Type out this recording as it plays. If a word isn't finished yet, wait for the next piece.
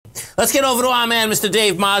Let's get over to our man, Mr.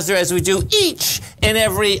 Dave Mazza, as we do each and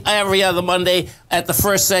every other Monday at the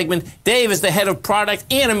first segment. Dave is the head of product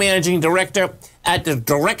and a managing director at the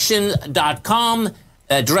Direxion.com,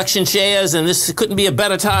 Direxion shares, and this couldn't be a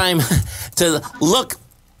better time to look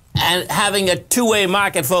and having a two-way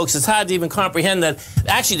market, folks. It's hard to even comprehend that.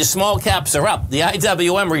 Actually, the small caps are up. The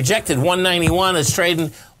IWM rejected 191. It's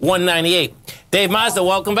trading 198. Dave Mazza,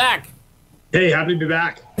 welcome back. Hey, happy to be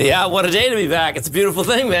back. Yeah, what a day to be back. It's a beautiful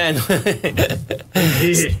thing, man.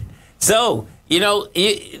 So, you know,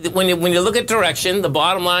 when you look at Direxion, the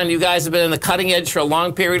bottom line, you guys have been in the cutting edge for a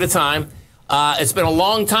long period of time. It's been a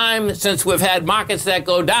long time since we've had markets that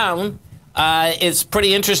go down. It's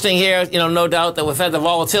pretty interesting here, you know, no doubt that we've had the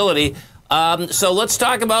volatility. So let's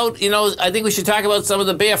talk about, you know, I think we should talk about some of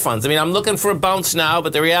the bear funds. I mean, I'm looking for a bounce now,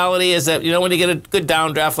 but the reality is that, you know, when you get a good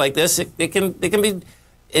downdraft like this, it can be,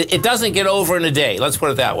 it doesn't get over in a day. Let's put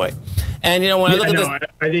it that way. And, you know, when I look at this,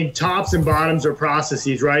 I think tops and bottoms are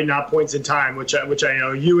processes, right? Not points in time, which I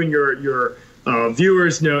know you and your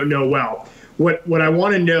viewers know well. What I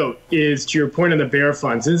want to note is, to your point on the bear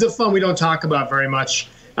funds, and it's a fund we don't talk about very much.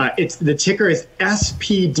 The ticker is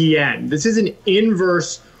SPDN. This is an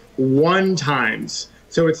inverse 1 times.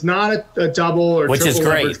 So it's not a double or which triple is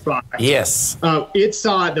great. leverage buy. Yes. It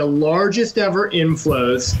saw the largest ever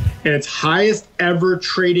inflows and its highest ever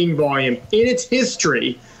trading volume in its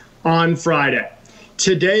history on Friday.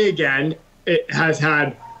 Today, again, it has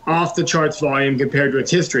had off the charts volume compared to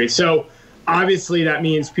its history. So obviously that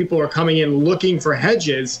means people are coming in looking for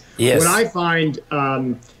hedges. Yes. What I find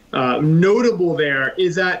notable there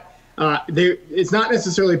is that it's not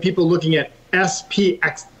necessarily people looking at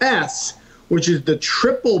SPXS, which is the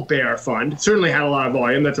triple bear fund. Certainly had a lot of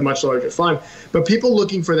volume. That's a much larger fund. But people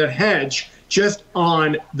looking for that hedge just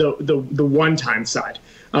on the one-time side.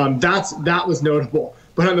 That was notable.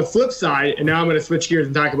 But on the flip side, and now I'm going to switch gears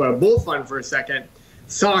and talk about a bull fund for a second,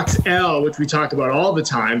 SOXL, which we talk about all the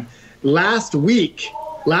time, last week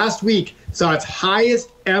saw its highest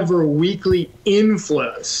ever weekly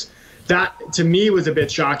inflows. That, to me, was a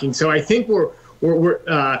bit shocking. So I think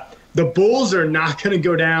the bulls are not going to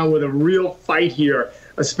go down with a real fight here,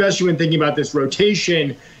 especially when thinking about this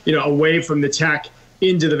rotation, you know, away from the tech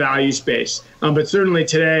into the value space. But certainly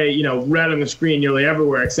today, you know, red on the screen nearly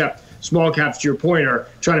everywhere, except small caps, to your point, are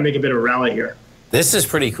trying to make a bit of a rally here. This is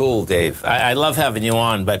pretty cool, Dave. I love having you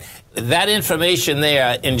on, but that information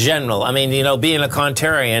there in general, I mean, you know, being a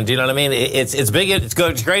contrarian, do you know what I mean? It's big, it's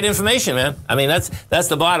good, it's great information, man. I mean, that's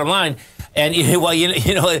the bottom line. And well,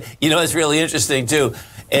 you know, it's really interesting too,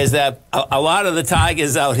 is that a lot of the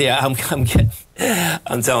tigers out here, I'm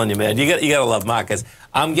telling you, man, you gotta love markets.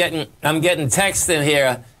 I'm getting texts in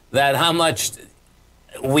here that how much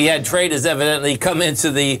we had traders evidently come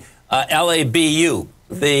into the LABU,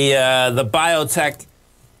 the biotech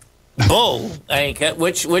bull,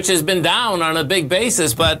 which has been down on a big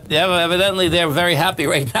basis, but evidently they're very happy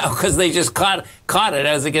right now because they just caught it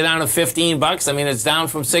as it get down to $15. I mean, it's down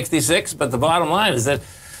from 66, but the bottom line is that,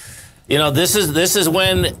 you know, this is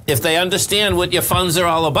when, if they understand what your funds are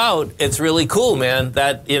all about, it's really cool, man.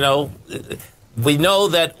 That, you know, we know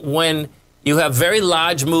that when you have very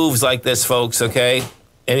large moves like this, folks, okay,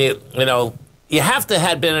 and you know, you have to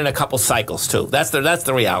have been in a couple cycles too. That's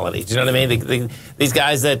the reality. Do you know what I mean? These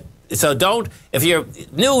guys that, so don't, if you're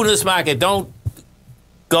new to this market, don't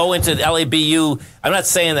go into the LABU. I'm not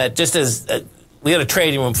saying that, just as we had a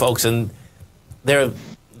trading room, folks, and they're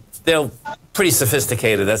pretty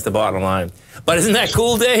sophisticated. That's the bottom line. But isn't that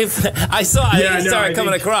cool, Dave? I started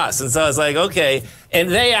coming across, and so I was like, okay. And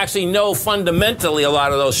they actually know fundamentally a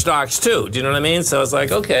lot of those stocks too. Do you know what I mean? So it's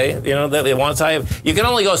like, okay, you know, you can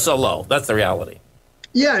only go so low. That's the reality.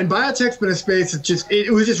 Yeah, and biotech's been a space that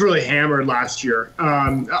it was just really hammered last year.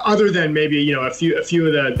 Other than maybe, you know, a few of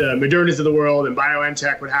the Modernas of the world and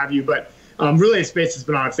BioNTech, what have you, but really a space that's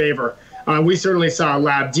been on favor. We certainly saw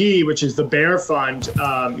LabD, which is the bear fund,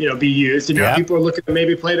 you know, be used, and now people are looking to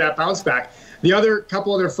maybe play that bounce back. The other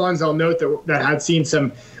couple other funds I'll note that had seen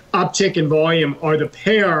some uptick in volume are the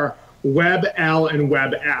pair WebL and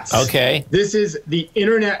WebS. Okay, this is the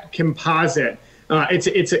Internet Composite.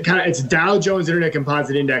 It's Dow Jones Internet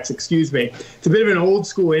Composite Index. Excuse me. It's a bit of an old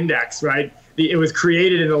school index, right? It was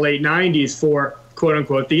created in the late '90s for quote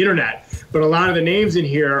unquote the internet, but a lot of the names in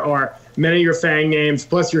here are many of your FANG names,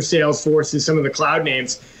 plus your Salesforces, some of the cloud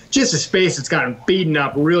names. Just a space that's gotten beaten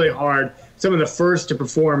up really hard. Some of the first to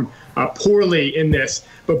perform poorly in this.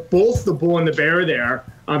 But both the bull and the bear there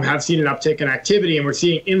have seen an uptick in activity, and we're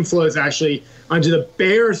seeing inflows actually onto the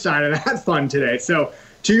bear side of that fund today. So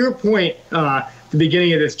to your point, the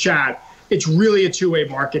beginning of this chat, it's really a two-way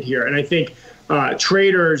market here. And I think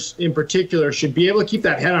traders in particular should be able to keep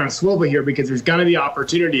that head on a swivel here, because there's going to be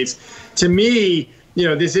opportunities. To me,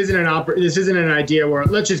 this isn't an idea where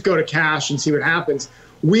let's just go to cash and see what happens.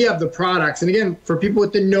 We have the products, and again, for people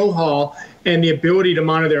with the know-how and the ability to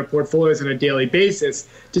monitor their portfolios on a daily basis,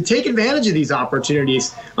 to take advantage of these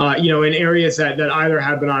opportunities, in areas that either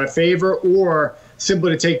have been out of favor, or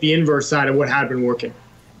simply to take the inverse side of what had been working.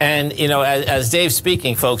 And, as Dave's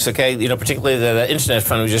speaking, folks, okay, particularly the internet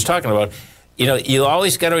fund we were just talking about, you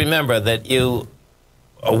always got to remember that you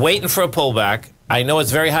are waiting for a pullback. I know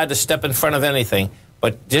it's very hard to step in front of anything,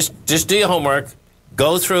 but just do your homework.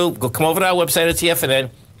 Come over to our website at TFNN,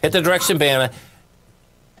 hit the Direxion banner.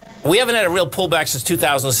 We haven't had a real pullback since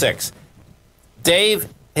 2006. Dave,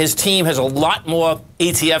 his team has a lot more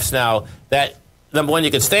ETFs now that, number one, you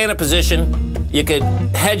could stay in a position, you could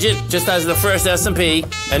hedge it just as the first S&P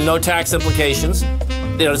and no tax implications.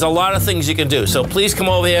 There's a lot of things you can do. So please come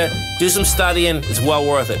over here, do some studying. It's well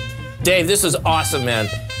worth it. Dave, this is awesome, man.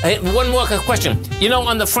 Hey, one more question.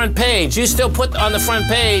 On the front page, you still put on the front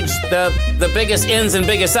page the biggest ins and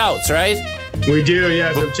biggest outs, right? We do,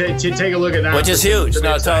 yeah. So take a look at that. Which is huge.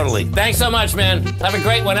 No, totally. Thanks so much, man. Have a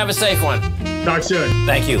great one. Have a safe one. Talk soon.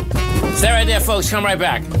 Thank you. Stay right there, folks. Come right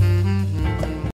back.